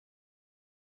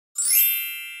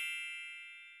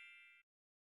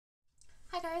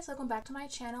Hi guys, welcome back to my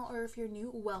channel, or if you're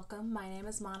new, welcome. My name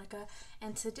is Monica,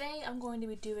 and today I'm going to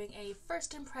be doing a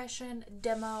first impression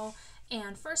demo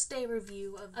and first day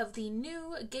review of the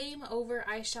new Game Over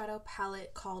eyeshadow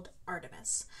palette called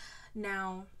Artemis.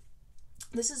 Now,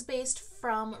 this is based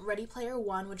from Ready Player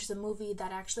One, which is a movie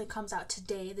that actually comes out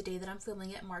today, the day that I'm filming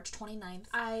it, March 29th.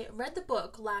 I read the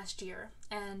book last year,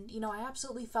 and I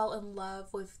absolutely fell in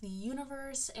love with the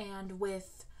universe and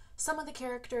with some of the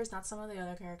characters, not some of the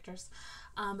other characters,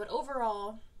 but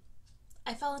overall,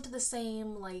 I fell into the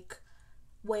same,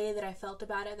 way that I felt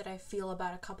about it that I feel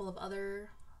about a couple of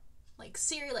other,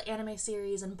 anime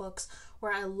series and books,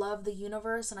 where I love the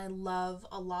universe and I love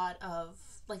a lot of,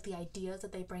 the ideas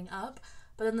that they bring up,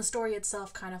 but then the story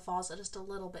itself kind of falls just a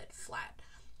little bit flat.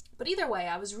 But either way,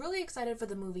 I was really excited for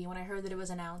the movie when I heard that it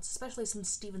was announced, especially since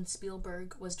Steven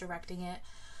Spielberg was directing it.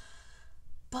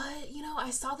 But, I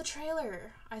saw the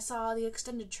trailer. I saw the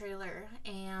extended trailer,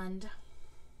 and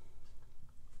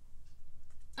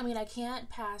I can't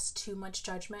pass too much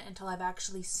judgment until I've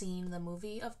actually seen the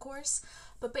movie, of course,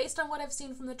 but based on what I've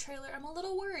seen from the trailer, I'm a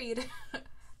little worried.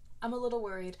 I'm a little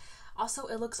worried. Also,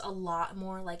 it looks a lot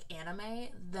more like anime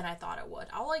than I thought it would.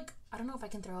 I don't know if I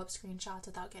can throw up screenshots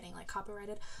without getting,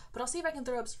 copyrighted, but I'll see if I can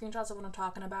throw up screenshots of what I'm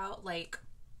talking about,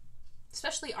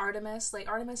 especially Artemis.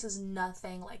 Artemis is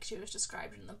nothing like she was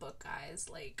described in the book, guys.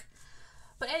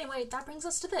 But anyway, that brings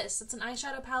us to this. It's an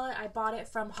eyeshadow palette. I bought it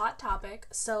from Hot Topic.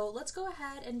 So let's go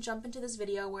ahead and jump into this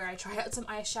video where I try out some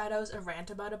eyeshadows and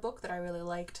rant about a book that I really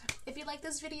liked. If you like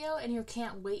this video and you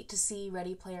can't wait to see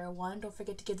Ready Player One, don't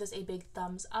forget to give this a big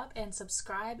thumbs up and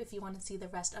subscribe if you want to see the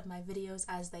rest of my videos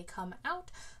as they come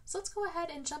out. So let's go ahead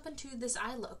and jump into this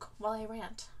eye look while I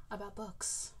rant about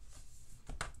books.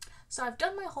 So I've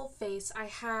done my whole face. I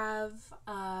have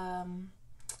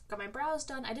got my brows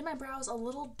done. I did my brows a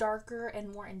little darker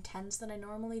and more intense than I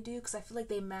normally do because I feel like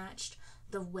they matched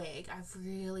the wig. I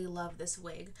really love this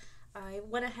wig. I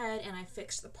went ahead and I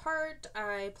fixed the part.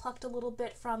 I plucked a little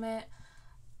bit from it,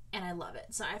 and I love it.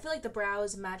 So I feel like the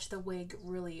brows match the wig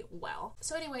really well.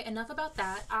 So anyway, enough about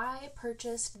that. I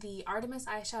purchased the Artemis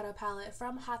eyeshadow palette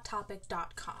from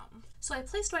HotTopic.com. So I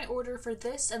placed my order for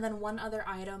this and then one other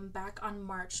item back on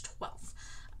March 12th.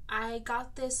 I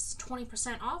got this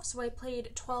 20% off, so I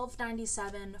paid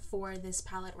 $12.97 for this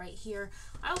palette right here.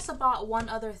 I also bought one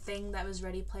other thing that was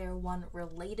Ready Player One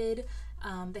related.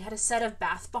 They had a set of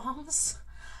bath bombs.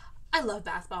 I love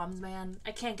bath bombs, man.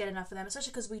 I can't get enough of them,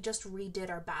 especially because we just redid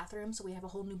our bathroom, so we have a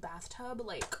whole new bathtub.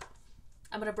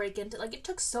 I'm gonna break into, it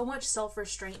took so much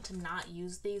self-restraint to not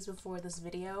use these before this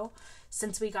video.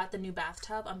 Since we got the new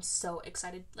bathtub, I'm so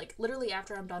excited. Literally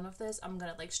after I'm done with this, I'm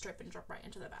gonna, strip and drop right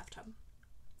into the bathtub.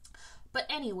 But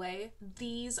anyway,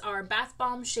 these are bath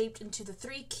bombs shaped into the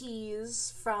 3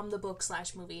 keys from the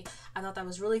book/movie. I thought that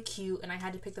was really cute, and I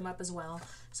had to pick them up as well.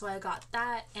 So I got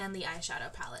that and the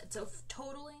eyeshadow palette. So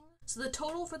the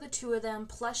total for the two of them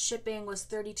plus shipping was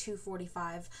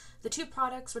 $32.45. The two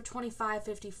products were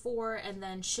 $25.54, and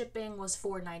then shipping was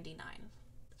 $4.99.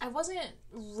 I wasn't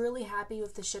really happy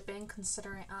with the shipping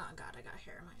considering, oh god, I got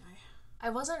hair in my eye. I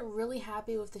wasn't really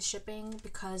happy with the shipping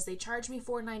because they charged me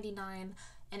 $4.99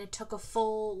 and it took a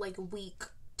full week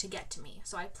to get to me.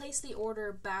 So I placed the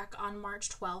order back on March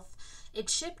 12th. It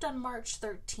shipped on March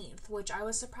 13th, which I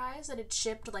was surprised that it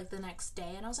shipped the next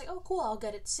day, and I was like, oh cool, I'll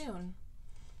get it soon.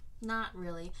 Not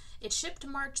really. It shipped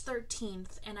March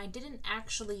 13th, and I didn't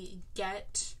actually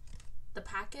get the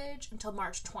package until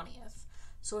March 20th.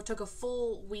 So it took a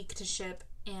full week to ship,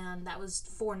 and that was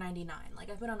 $4.99.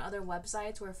 I've been on other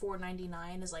websites where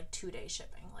 $4.99 is 2-day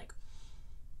shipping.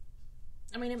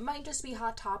 It might just be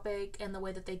Hot Topic and the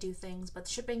way that they do things, but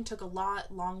shipping took a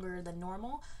lot longer than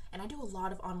normal, and I do a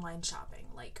lot of online shopping.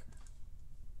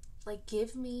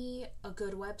 Give me a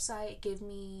good website, give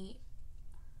me,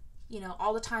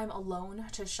 all the time alone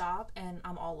to shop, and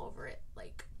I'm all over it.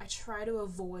 I try to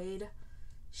avoid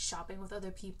shopping with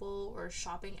other people or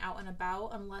shopping out and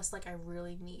about unless I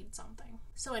really need something.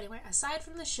 So anyway, aside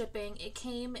from the shipping, it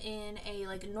came in a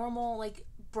normal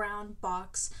brown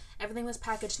box. Everything was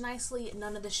packaged nicely.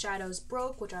 None of the shadows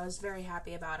broke, which I was very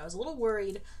happy about. I was a little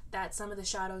worried that some of the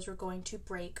shadows were going to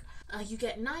break. You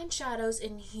get 9 shadows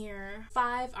in here.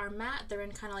 5 are matte. They're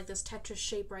in kind of this Tetris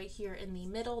shape right here in the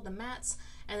middle, the mattes,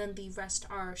 and then the rest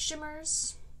are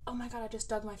shimmers. Oh my god, I just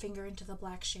dug my finger into the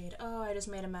black shade. Oh, I just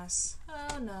made a mess.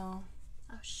 Oh no.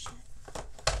 Oh shit.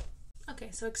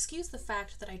 Okay, so excuse the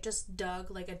fact that I just dug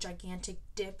a gigantic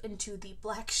dip into the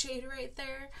black shade right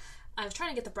there. I was trying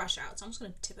to get the brush out, so I'm just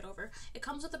going to tip it over. It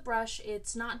comes with a brush.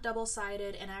 It's not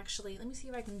double-sided, and actually, let me see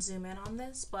if I can zoom in on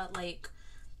this, but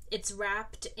it's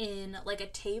wrapped in a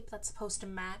tape that's supposed to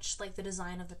match the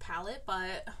design of the palette,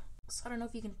 but looks. I don't know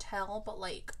if you can tell, but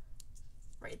like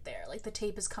right there, like the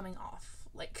tape is coming off.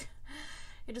 Like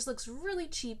it just looks really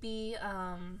cheapy.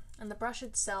 And the brush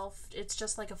itself, it's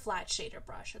just like a flat shader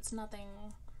brush. It's nothing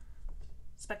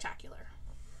spectacular.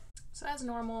 So as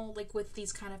normal, like with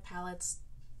these kind of palettes,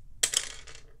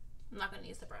 I'm not gonna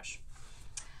use the brush.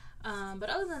 But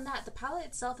other than that, the palette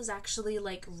itself is actually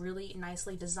like really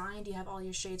nicely designed. You have all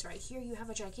your shades right here. You have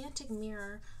a gigantic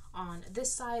mirror on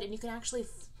this side, and you can actually,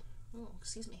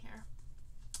 excuse me here.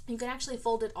 You can actually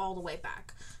fold it all the way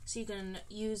back. So you can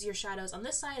use your shadows on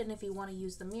this side, and if you want to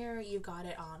use the mirror, you got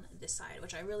it on this side,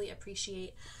 which I really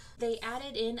appreciate. They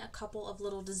added in a couple of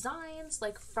little designs,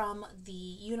 like from the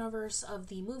universe of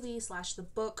the movie / the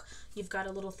book. You've got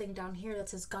a little thing down here that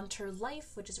says Gunter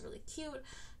Life, which is really cute.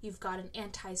 You've got an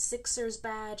anti-Sixers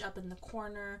badge up in the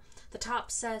corner. The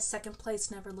top says second place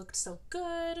never looked so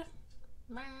good.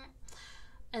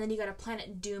 And then you got a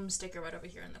Planet Doom sticker right over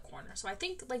here in the corner. So I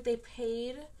think like they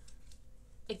paid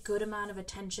a good amount of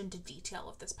attention to detail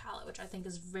of this palette, which I think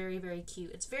is very, very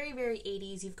cute. It's very, very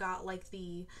 80s. You've got like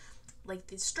the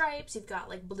stripes, you've got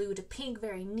like blue to pink,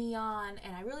 very neon,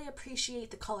 and I really appreciate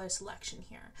the color selection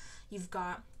here. You've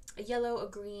got a yellow, a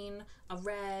green, a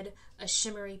red, a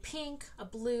shimmery pink, a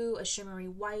blue, a shimmery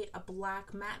white, a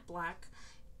black, matte black,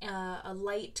 a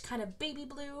light kind of baby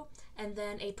blue, and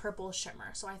then a purple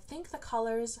shimmer. So I think the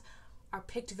colors are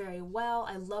picked very well.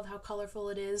 I love how colorful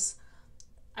it is.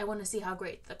 I want to see how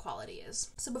great the quality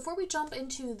is. So before we jump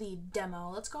into the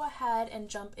demo, let's go ahead and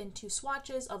jump into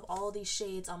swatches of all of these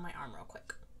shades on my arm real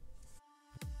quick.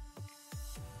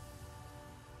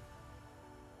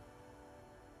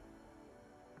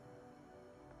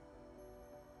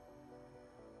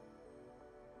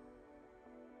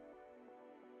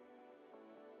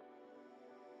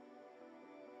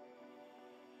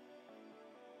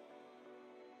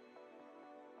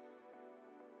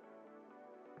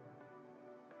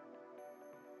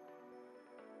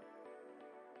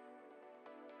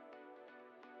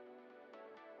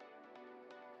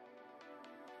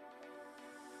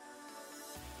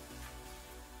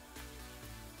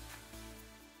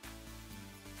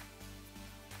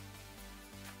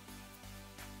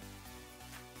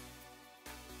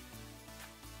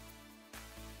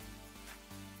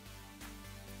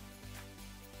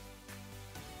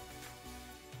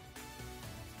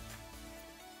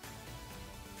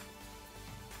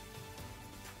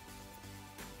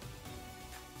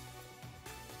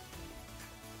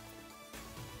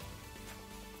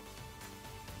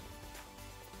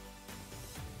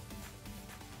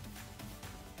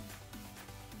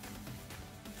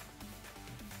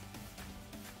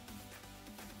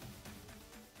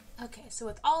 Okay, so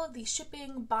with all of the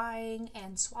shipping, buying,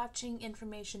 and swatching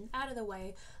information out of the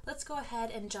way, let's go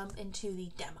ahead and jump into the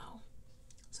demo.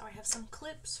 So I have some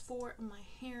clips for my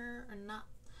hair, or not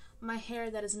my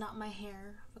hair that is not my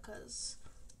hair, because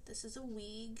this is a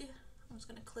wig. I'm just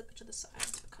gonna clip it to the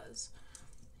sides because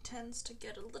it tends to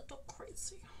get a little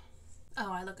crazy.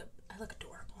 Oh, I look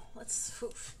adorable. Let's,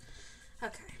 oof.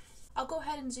 Okay. I'll go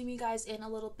ahead and zoom you guys in a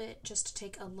little bit just to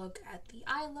take a look at the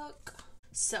eye look.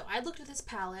 So I looked at this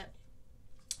palette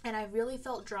and I really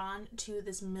felt drawn to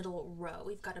this middle row.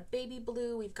 We've got a baby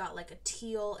blue, we've got like a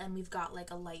teal, and we've got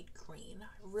like a light green.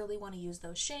 I really want to use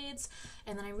those shades,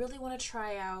 and then I really want to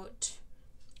try out,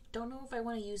 don't know if I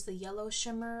want to use the yellow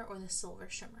shimmer or the silver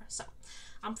shimmer. So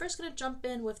I'm first going to jump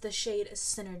in with the shade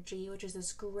Synergy, which is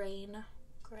this grain.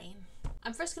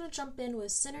 I'm first going to jump in with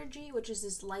Synergy, which is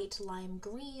this light lime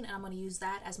green, and I'm going to use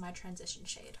that as my transition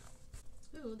shade.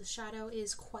 Ooh, the shadow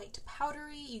is quite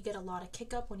powdery. You get a lot of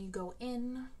kick up when you go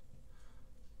in.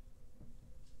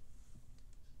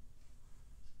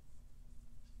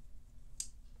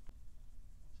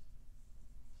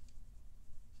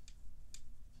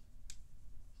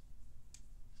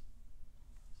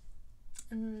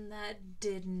 And that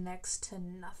did next to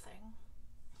nothing.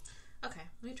 Okay,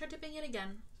 let me try dipping it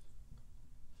again.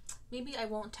 Maybe I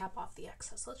won't tap off the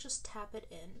excess. Let's just tap it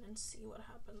in and see what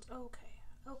happens.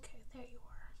 Okay, there you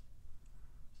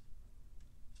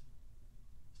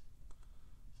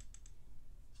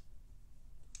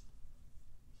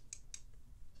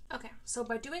are. Okay, so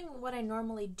by doing what I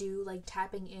normally do, like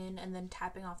tapping in and then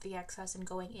tapping off the excess and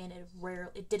going in,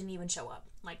 it didn't even show up,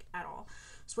 like, at all.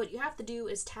 So what you have to do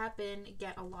is tap in,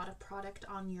 get a lot of product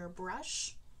on your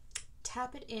brush,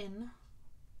 tap it in,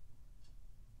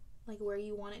 like where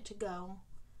you want it to go,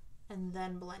 and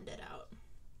then blend it out.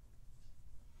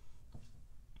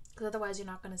 Because otherwise you're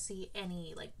not going to see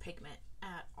any, like, pigment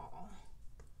at all.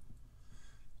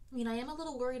 I mean, I am a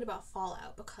little worried about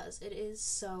fallout because it is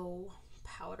so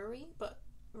powdery, but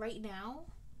right now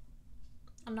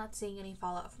I'm not seeing any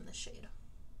fallout from the shade.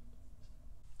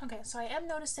 Okay, so I am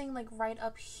noticing like right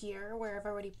up here where I've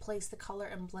already placed the color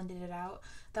and blended it out,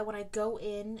 that when I go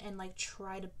in and like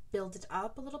try to build it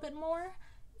up a little bit more,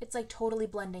 it's like totally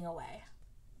blending away.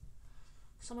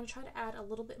 So I'm going to try to add a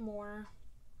little bit more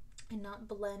and not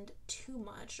blend too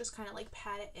much, just kind of like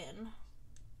pat it in.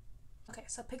 Okay,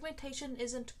 so pigmentation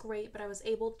isn't great, but I was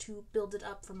able to build it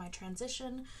up for my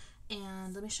transition.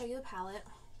 And let me show you the palette.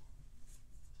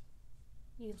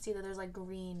 You can see that there's like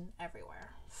green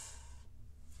everywhere.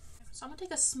 So I'm gonna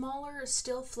take a smaller,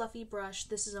 still fluffy brush.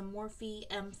 This is a Morphe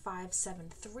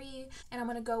M573, and I'm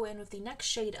gonna go in with the next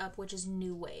shade up, which is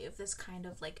New Wave, this kind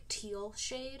of like teal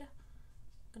shade.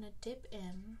 I'm gonna dip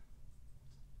in.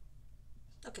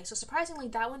 Okay, so surprisingly,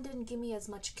 that one didn't give me as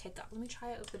much kick up. Let me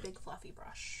try it with the big fluffy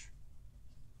brush.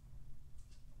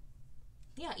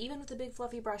 Yeah, even with the big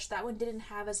fluffy brush, that one didn't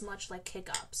have as much like kick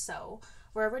up. So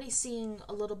we're already seeing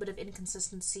a little bit of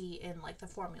inconsistency in like the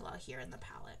formula here in the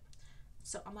palette.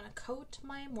 So I'm going to coat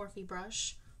my Morphe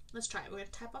brush. Let's try it. We're going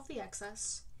to tap off the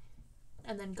excess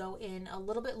and then go in a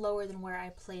little bit lower than where I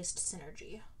placed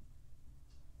Synergy.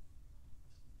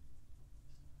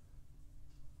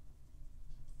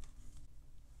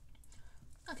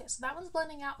 Okay, so that one's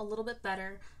blending out a little bit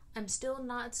better. I'm still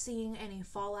not seeing any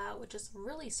fallout, which is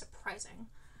really surprising.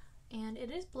 And it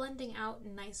is blending out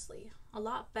nicely, a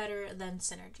lot better than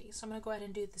Synergy. So I'm going to go ahead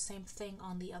and do the same thing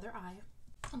on the other eye.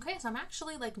 Okay, so I'm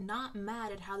actually like not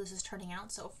mad at how this is turning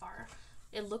out so far.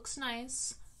 It looks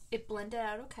nice. It blended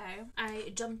out okay.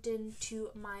 I jumped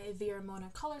into my Mona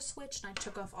color switch and I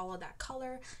took off all of that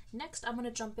color. Next, I'm going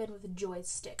to jump in with a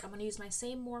Joystick. I'm going to use my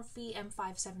same Morphe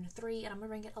M573 and I'm going to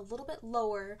bring it a little bit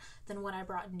lower than when I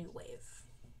brought New Wave.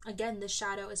 Again, this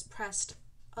shadow is pressed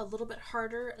a little bit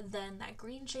harder than that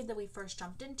green shade that we first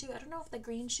jumped into. I don't know if the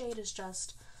green shade is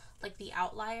just like the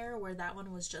outlier where that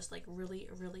one was just like really,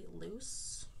 really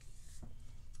loose.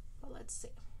 But let's see.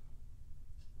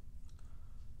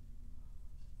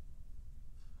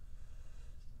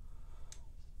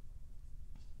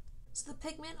 So the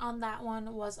pigment on that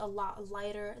one was a lot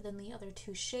lighter than the other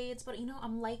two shades, but you know,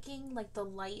 I'm liking like the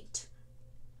light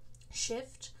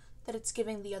shift that it's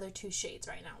giving the other two shades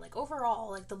right now. Like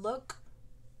overall, like the look,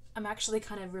 I'm actually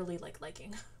kind of really like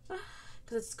liking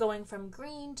because it's going from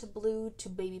green to blue to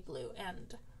baby blue,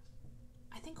 and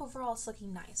I think overall it's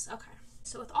looking nice. Okay,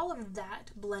 so with all of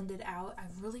that blended out, I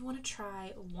really want to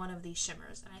try one of these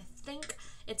shimmers, and I think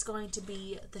it's going to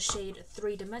be the shade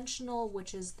 3-Dimensional,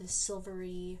 which is the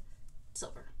silvery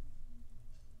silver.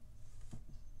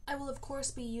 I will of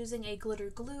course be using a glitter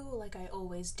glue like I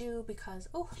always do because,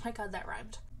 oh my god, that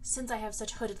rhymed. Since I have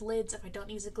such hooded lids, if I don't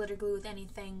use a glitter glue with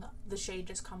anything, the shade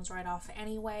just comes right off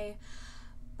anyway.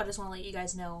 But I just want to let you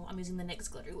guys know I'm using the NYX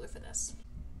glitter glue for this.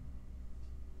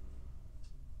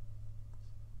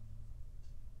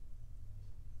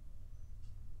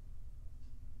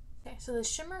 Okay, so the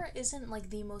shimmer isn't like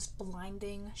the most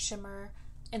blinding shimmer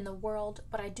in the world,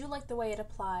 but I do like the way it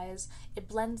applies. It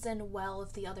blends in well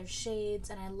with the other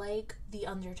shades, and I like the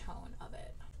undertone of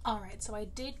it. Alright, so I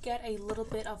did get a little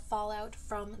bit of fallout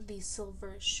from the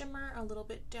silver shimmer, a little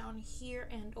bit down here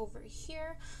and over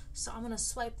here. So I'm going to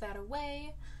swipe that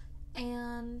away,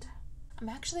 and I'm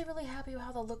actually really happy with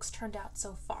how the looks turned out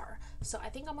so far. So I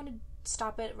think I'm going to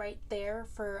stop it right there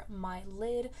for my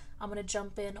lid. I'm going to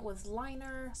jump in with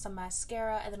liner, some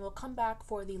mascara, and then we'll come back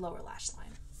for the lower lash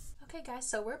line. Okay guys,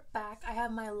 so we're back. I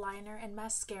have my liner and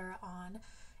mascara on,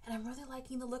 and I'm really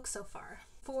liking the look so far.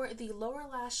 For the lower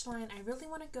lash line, I really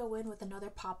want to go in with another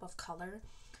pop of color.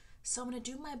 So I'm going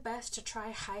to do my best to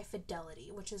try High Fidelity,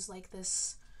 which is like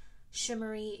this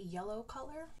shimmery yellow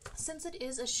color. Since it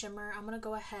is a shimmer, I'm going to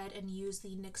go ahead and use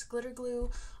the NYX glitter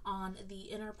glue on the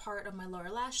inner part of my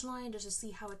lower lash line just to see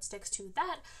how it sticks to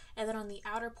that. And then on the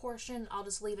outer portion, I'll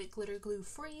just leave it glitter glue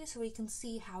free so we can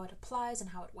see how it applies and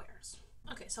how it wears.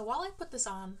 Okay, so while I put this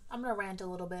on, I'm going to rant a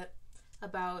little bit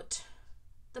about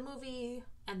the movie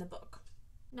and the book.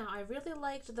 Now, I really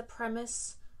liked the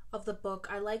premise of the book.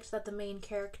 I liked that the main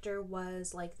character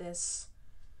was like this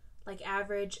like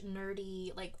average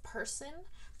nerdy like person,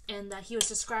 and that he was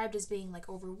described as being like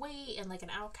overweight and like an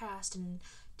outcast and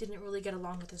didn't really get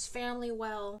along with his family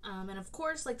well. And of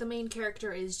course, like the main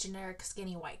character is generic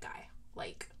skinny white guy.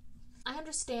 Like, I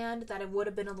understand that it would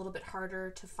have been a little bit harder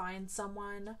to find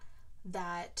someone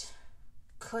that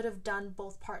could have done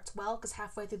both parts well, because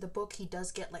halfway through the book he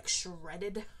does get like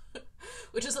shredded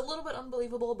which is a little bit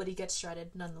unbelievable, but he gets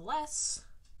shredded nonetheless.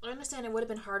 I understand it would have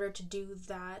been harder to do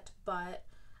that, but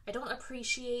I don't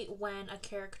appreciate when a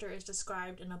character is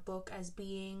described in a book as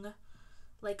being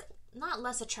like not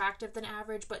less attractive than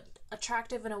average, but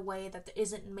attractive in a way that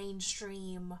isn't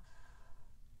mainstream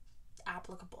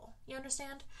applicable. You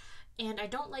understand? And I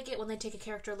don't like it when they take a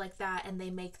character like that and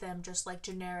they make them just like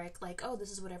generic, like, oh,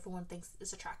 this is what everyone thinks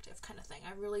is attractive kind of thing.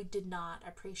 I really did not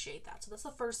appreciate that. So that's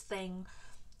the first thing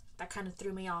that kind of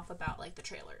threw me off about like the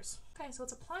trailers. Okay, so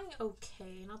it's applying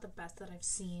okay, not the best that I've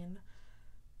seen.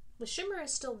 The shimmer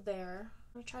is still there.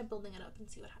 I'm gonna try building it up and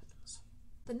see what happens.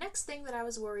 The next thing that I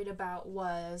was worried about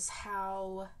was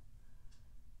how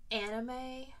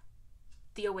anime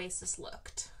the Oasis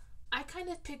looked. I kind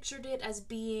of pictured it as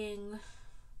being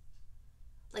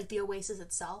like the Oasis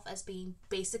itself, as being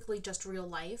basically just real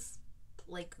life,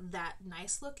 like that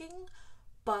nice looking,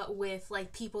 but with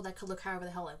like people that could look however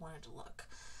the hell I wanted to look.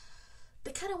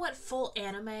 They kind of went full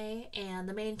anime, and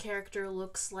the main character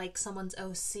looks like someone's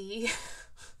OC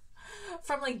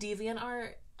from like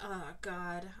DeviantArt. Oh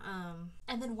god.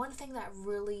 And then one thing that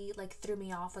really like threw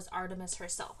me off was Artemis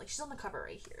herself. Like, she's on the cover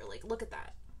right here. Like, look at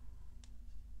that.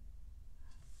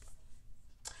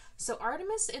 So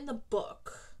Artemis in the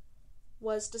book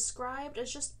was described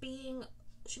as just being,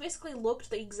 she basically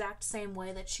looked the exact same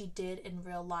way that she did in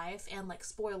real life, and like,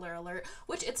 spoiler alert,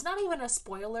 which it's not even a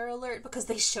spoiler alert because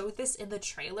they showed this in the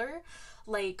trailer.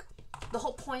 Like, the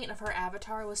whole point of her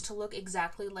avatar was to look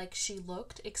exactly like she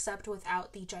looked, except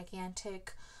without the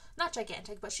gigantic, not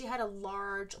gigantic, but she had a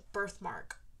large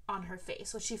birthmark on her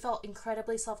face, which she felt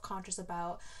incredibly self-conscious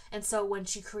about. And so when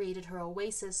she created her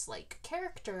Oasis like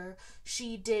character,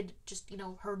 she did just, you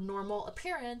know, her normal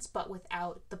appearance but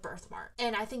without the birthmark.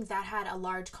 And I think that had a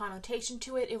large connotation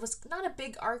to it. It was not a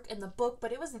big arc in the book,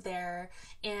 but it was there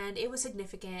and it was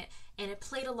significant, and it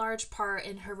played a large part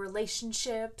in her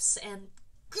relationships. And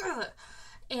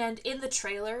in the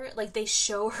trailer, like, they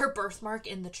show her birthmark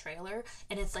in the trailer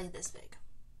and it's like this big.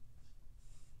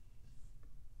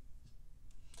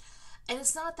 And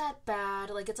it's not that bad.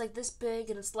 Like, it's like this big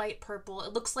and it's light purple.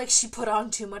 It looks like she put on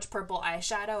too much purple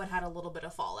eyeshadow and had a little bit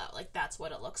of fallout. Like, that's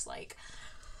what it looks like.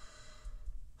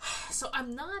 So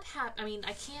I'm not happy. I mean,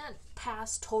 I can't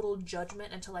pass total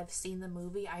judgment until I've seen the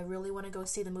movie. I really want to go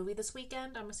see the movie this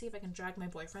weekend. I'm gonna see if I can drag my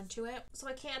boyfriend to it. So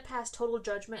I can't pass total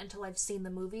judgment until I've seen the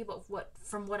movie, but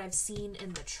from what I've seen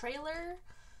in the trailer,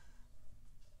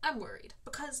 I'm worried.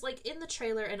 Because, like, in the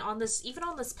trailer and on this, even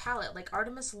on this palette, like,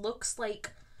 Artemis looks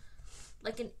like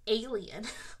an alien.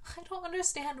 I don't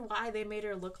understand why they made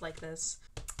her look like this.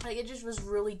 Like, it just was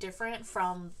really different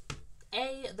from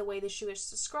A, the way that she was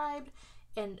described,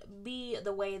 and B,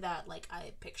 the way that, like,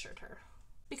 I pictured her.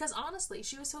 Because honestly,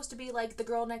 she was supposed to be like the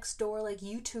girl next door, like,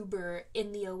 YouTuber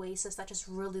in the Oasis that just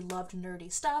really loved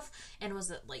nerdy stuff and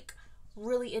was like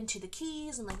really into the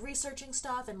keys and like researching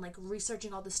stuff and like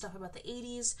researching all this stuff about the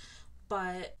 80s.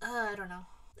 But I don't know.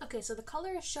 Okay, so the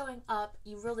color is showing up.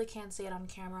 You really can't see it on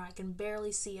camera. I can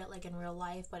barely see it like in real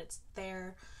life, but it's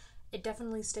there. It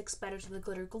definitely sticks better to the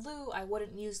glitter glue. I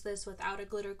wouldn't use this without a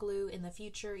glitter glue in the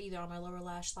future, either on my lower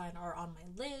lash line or on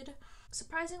my lid.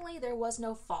 Surprisingly, there was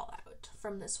no fallout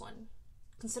from this one,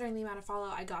 considering the amount of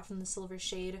fallout I got from the silver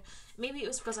shade. Maybe it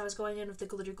was because I was going in with the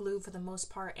glitter glue for the most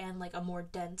part and like a more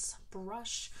dense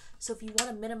brush. So if you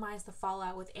want to minimize the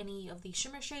fallout with any of the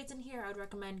shimmer shades in here, I would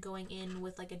recommend going in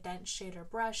with like a dense shader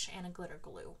brush and a glitter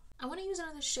glue. I want to use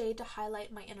another shade to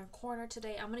highlight my inner corner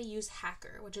today. I'm going to use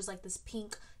Hacker, which is like this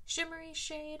pink shimmery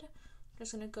shade. I'm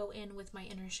just going to go in with my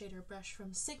inner shader brush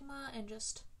from Sigma and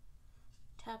just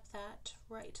tap that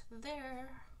right there.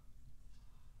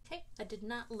 Okay, that did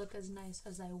not look as nice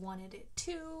as I wanted it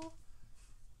to,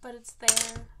 but it's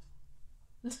there.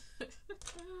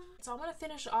 So I'm going to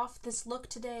finish off this look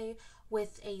today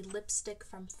with a lipstick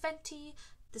from Fenty.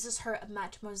 This is her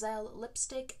Mademoiselle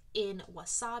lipstick in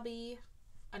Wasabi,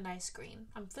 a nice green.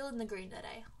 I'm feeling the green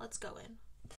today. Let's go in.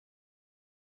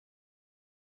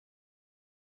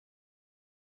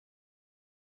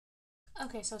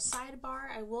 Okay, so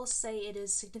sidebar, I will say it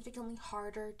is significantly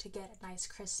harder to get a nice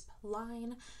crisp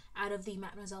line out of the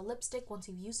Mademoiselle lipstick once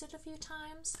you've used it a few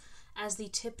times, as the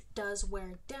tip does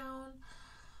wear down.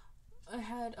 I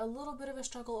had a little bit of a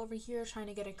struggle over here trying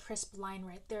to get a crisp line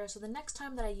right there, so the next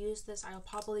time that I use this, I'll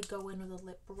probably go in with a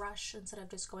lip brush instead of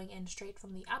just going in straight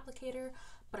from the applicator,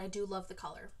 but I do love the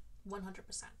color,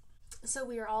 100%. So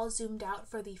we are all zoomed out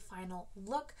for the final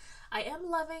look. I am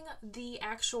loving the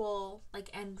actual like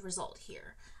end result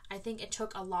here. I think it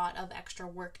took a lot of extra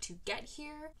work to get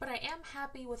here, but I am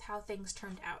happy with how things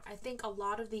turned out. I think a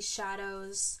lot of these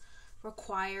shadows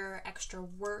require extra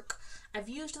work. I've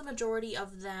used the majority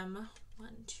of them. 1,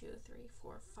 2, 3,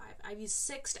 4, 5. I've used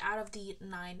 6 out of the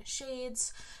 9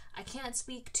 shades. I can't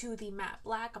speak to the matte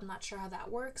black. I'm not sure how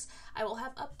that works. I will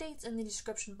have updates in the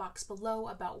description box below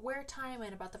about wear time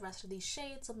and about the rest of these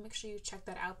shades, so make sure you check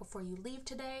that out before you leave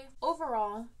today.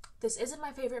 Overall, This isn't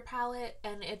my favorite palette,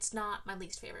 and it's not my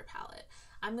least favorite palette.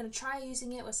 I'm going to try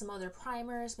using it with some other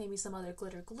primers, maybe some other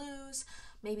glitter glues,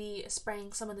 maybe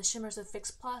spraying some of the shimmers of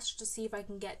Fix Plus to see if I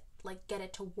can get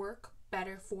it to work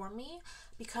better for me,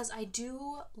 because I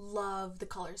do love the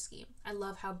color scheme. I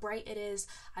love how bright it is.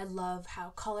 I love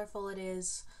how colorful it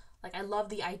is. Like, I love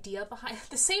the idea behind it.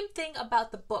 The same thing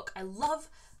about the book. I love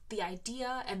the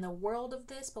idea and the world of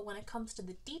this, but when it comes to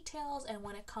the details and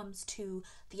when it comes to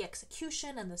the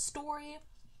execution and the story,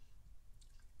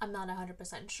 I'm not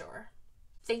 100% sure.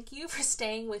 Thank you for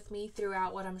staying with me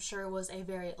throughout what I'm sure was a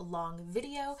very long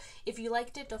video. If you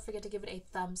liked it, don't forget to give it a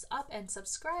thumbs up and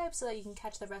subscribe so that you can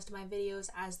catch the rest of my videos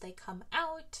as they come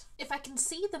out. If I can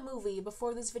see the movie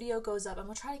before this video goes up, I'm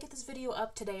gonna try to get this video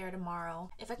up today or tomorrow.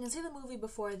 If I can see the movie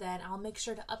before then, I'll make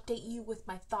sure to update you with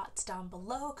my thoughts down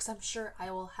below, because I'm sure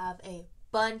I will have a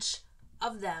bunch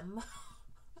of them.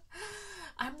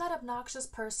 I'm that obnoxious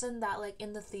person that, like,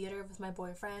 in the theater with my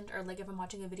boyfriend, or like if I'm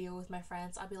watching a video with my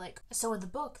friends, I'll be like, so in the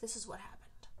book, this is what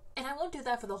happened. And I won't do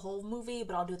that for the whole movie,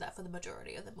 but I'll do that for the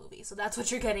majority of the movie. So that's what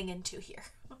you're getting into here.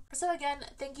 So again,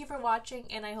 thank you for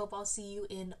watching, and I hope I'll see you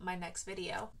in my next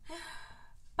video.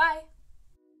 Bye!